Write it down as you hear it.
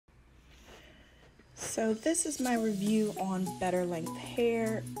So this is my review on better length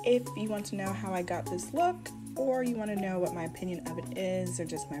hair. If you want to know how I got this look, or you want to know what my opinion of it is, or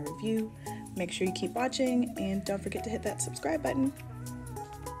just my review, make sure you keep watching and don't forget to hit that subscribe button.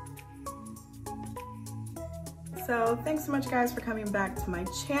 So thanks so much guys for coming back to my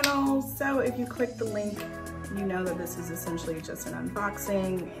channel. So if you click the link, you know that this is essentially just an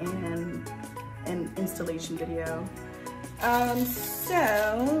unboxing and an installation video.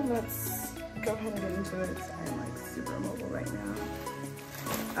 So let's go ahead and get into it. I'm like super mobile right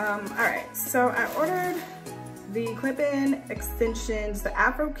now. Alright, so I ordered the clip-in extensions, the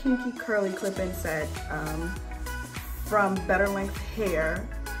Afro Kinky curly clip-in set from Better Length Hair,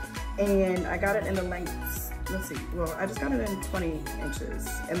 and I got it in the lengths, let's see, well I just got it in 20 inches,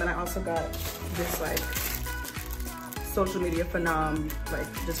 and then I also got this like social media phenom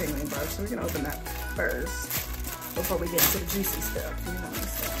like detangling brush, so we can open that first before we get into the juicy stuff, you know what I'm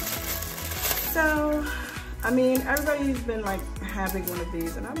saying? So, I mean, everybody's been like having one of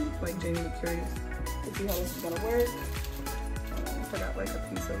these, and I'm like genuinely curious to see how this is gonna work. I forgot like a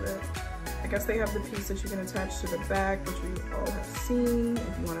piece of it. I guess they have the piece that you can attach to the back, which we all have seen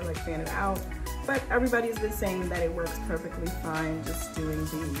if you want to like fan it out. But everybody's been saying that it works perfectly fine, just doing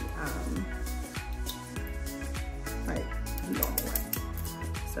the like normal way.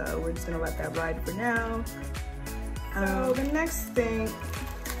 So we're just gonna let that ride for now. So the next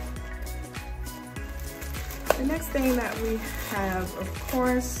thing that we have, of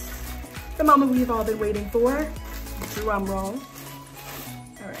course, the moment we've all been waiting for, drum roll. All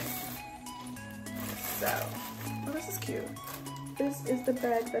right, so, oh, this is cute. This is the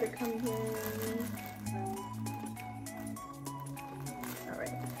bag that it comes in. All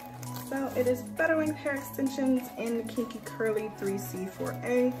right, so it is Better Length Hair Extensions in the Kinky Curly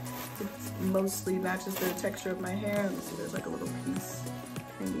 3c-4a. It mostly matches the texture of my hair. Let me see, there's like a little piece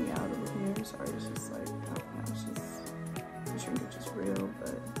hanging out over here. Sorry, it's just like, I don't know, it's just, I'm sure it's just real,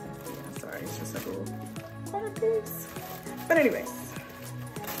 but yeah, sorry, it's just like a little corner piece. But anyways,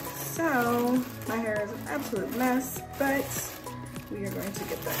 so my hair is an absolute mess, but we are going to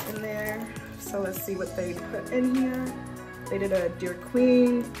get that in there. So let's see what they put in here. They did a Dear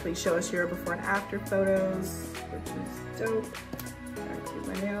Queen, please show us your before and after photos, which is dope. I do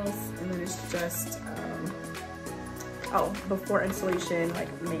my nails, and then it's just, oh, before installation, like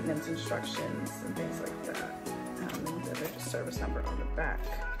maintenance instructions and things like that. And there's a service number on the back.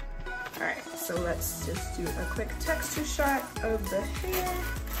 All right, so let's just do a quick texture shot of the hair.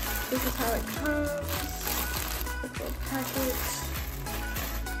 This is how it comes. Quick little packet.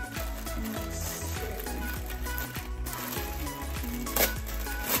 Let's see.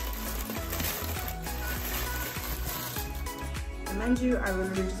 And mind you, I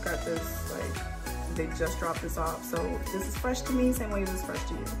literally just got this, like, they just dropped this off. So this is fresh to me, same way this is fresh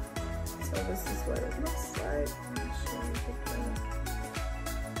to you. So this is what it looks like. Make sure we get that.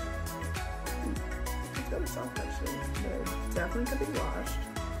 It's really soft actually, but it definitely could be washed.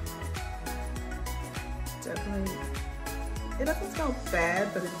 Definitely, it doesn't smell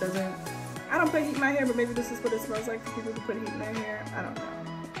bad, but it doesn't, I don't put heat in my hair, but maybe this is what it smells like for people who put heat in their hair. I don't know,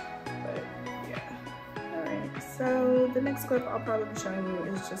 but yeah. All right, so the next clip I'll probably be showing you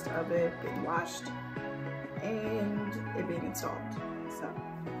is just of it being washed and it being installed. So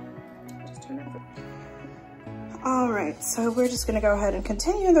just turn it over. All right, so we're just gonna go ahead and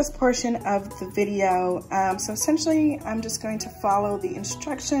continue this portion of the video. So essentially, I'm just going to follow the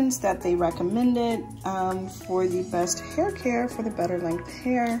instructions that they recommended for the best hair care for the better length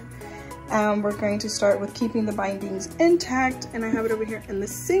hair. We're going to start with keeping the bindings intact, and I have it over here in the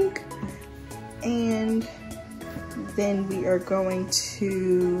sink. And then we are going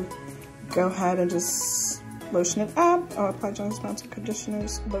to go ahead and just lotion it up. Oh, apply John's Mountain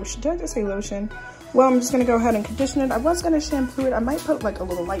Conditioner's lotion. Did I just say lotion? Well, I'm just gonna go ahead and condition it. I was gonna shampoo it. I might put like a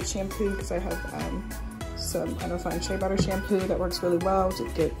little light shampoo because I have some unrefined shea butter shampoo that works really well to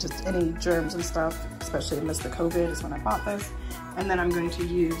get just any germs and stuff, especially amidst the COVID is when I bought this. And then I'm going to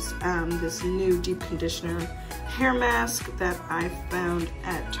use this new deep conditioner hair mask that I found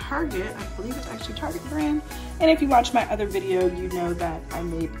at Target. I believe it's actually Target brand. And if you watch my other video, you know that I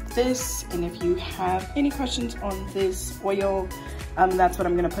made this. And if you have any questions on this oil, that's what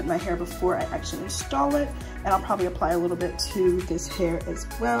I'm gonna put in my hair before I actually install it. And I'll probably apply a little bit to this hair as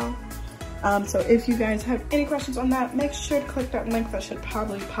well. So if you guys have any questions on that, make sure to click that link. That should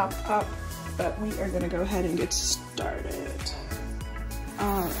probably pop up. But we are gonna go ahead and get started.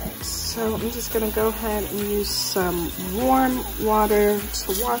 All right, so I'm just gonna go ahead and use some warm water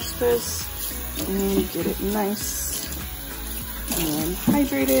to wash this and get it nice and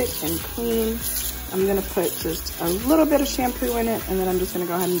hydrated and clean. I'm gonna put just a little bit of shampoo in it, and then I'm just gonna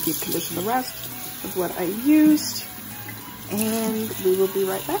go ahead and deep condition the rest. of what I used, and we will be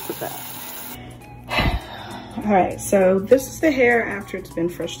right back with that. All right, so this is the hair after it's been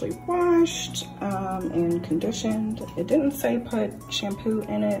freshly washed and conditioned. It didn't say put shampoo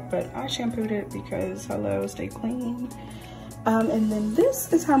in it, but I shampooed it because hello, stay clean. And then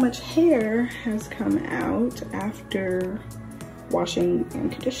this is how much hair has come out after washing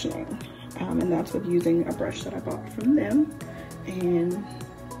and conditioning. And that's with using a brush that I bought from them. And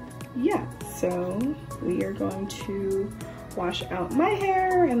yeah, so we are going to wash out my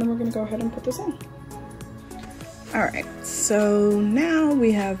hair and then we're gonna go ahead and put this in. All right, so now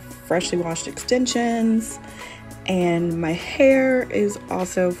we have freshly washed extensions and my hair is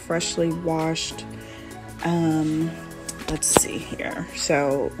also freshly washed. Let's see here.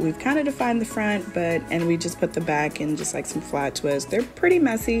 So we've kind of defined the front, and we just put the back in just like some flat twists. They're pretty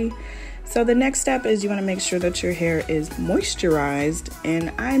messy. So the next step is you want to make sure that your hair is moisturized, and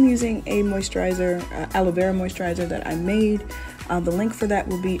I'm using a moisturizer, aloe vera moisturizer that I made. The link for that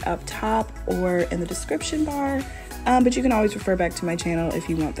will be up top or in the description bar. But you can always refer back to my channel if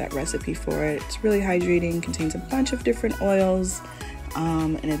you want that recipe for it. It's really hydrating, contains a bunch of different oils,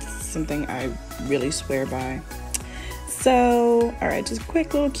 and it's something I really swear by. So, all right, just a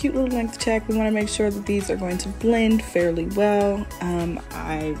quick little cute little length check. We want to make sure that these are going to blend fairly well.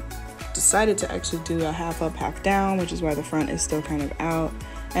 I decided to actually do a half up, half down, which is why the front is still kind of out.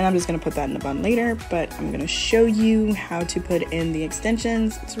 And I'm just going to put that in a bun later, but I'm going to show you how to put in the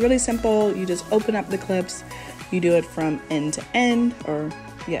extensions. It's really simple. You just open up the clips. You do it from end to end, or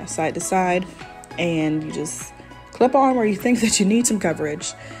yeah, side to side, and you just clip on where you think that you need some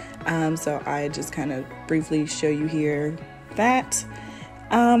coverage. So I just kind of briefly show you here that.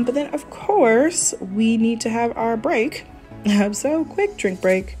 But then of course we need to have our break. So quick drink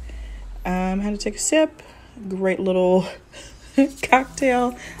break. Had to take a sip. Great little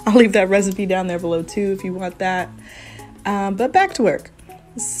cocktail. I'll leave that recipe down there below too if you want that. But back to work.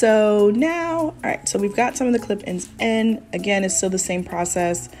 So now, all right, so we've got some of the clip ends in. Again, it's still the same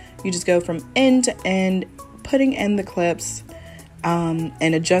process. You just go from end to end, putting in the clips, and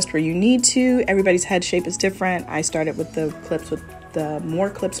adjust where you need to. Everybody's head shape is different. I started with the clips with the more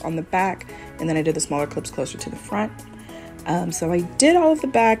clips on the back, and then I did the smaller clips closer to the front. So I did all of the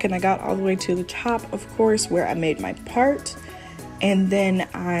back and I got all the way to the top, of course, where I made my part. And then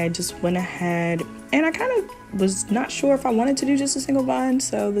I just went ahead and I kind of was not sure if I wanted to do just a single bun,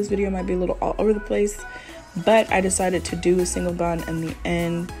 so this video might be a little all over the place, but I decided to do a single bun in the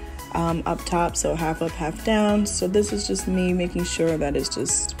end, up top, so half up, half down. So this is just me making sure that it's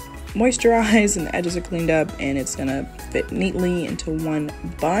just moisturized and the edges are cleaned up and it's gonna fit neatly into one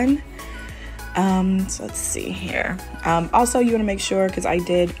bun. So let's see here. Also you want to make sure, because I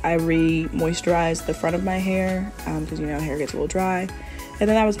re-moisturized the front of my hair, because you know hair gets a little dry, and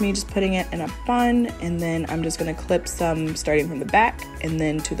then that was me just putting it in a bun, and then I'm just going to clip some starting from the back and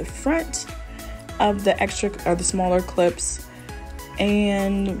then to the front of the extra or the smaller clips,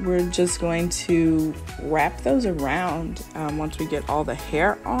 and we're just going to wrap those around once we get all the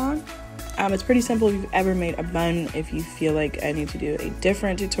hair on. It's pretty simple if you've ever made a bun. If you feel like I need to do a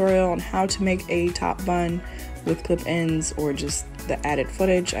different tutorial on how to make a top bun with clip ends or just the added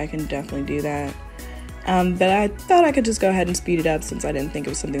footage, I can definitely do that. But I thought I could just go ahead and speed it up since I didn't think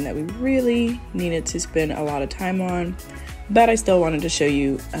it was something that we really needed to spend a lot of time on. But I still wanted to show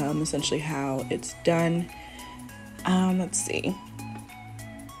you essentially how it's done. Let's see.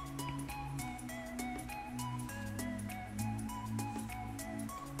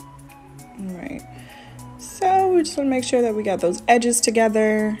 Alright, so we just want to make sure that we got those edges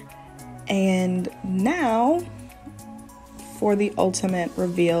together, and now for the ultimate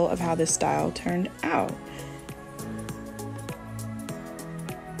reveal of how this style turned out.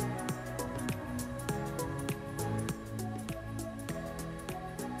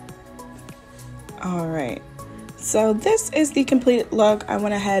 Alright, so this is the completed look. I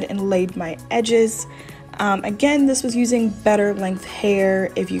went ahead and laid my edges. Again, this was using better length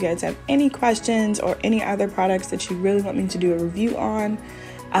hair. If you guys have any questions or any other products that you really want me to do a review on,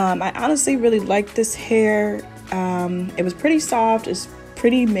 I honestly really like this hair. It was pretty soft, it's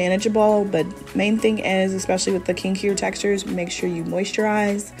pretty manageable, but main thing is, especially with the kinkier textures, make sure you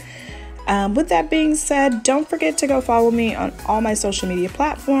moisturize. With that being said, don't forget to go follow me on all my social media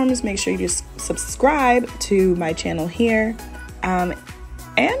platforms. Make sure you just subscribe to my channel here. And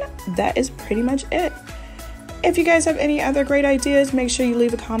that is pretty much it. If you guys have any other great ideas, make sure you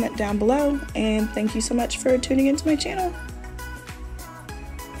leave a comment down below, and thank you so much for tuning into my channel.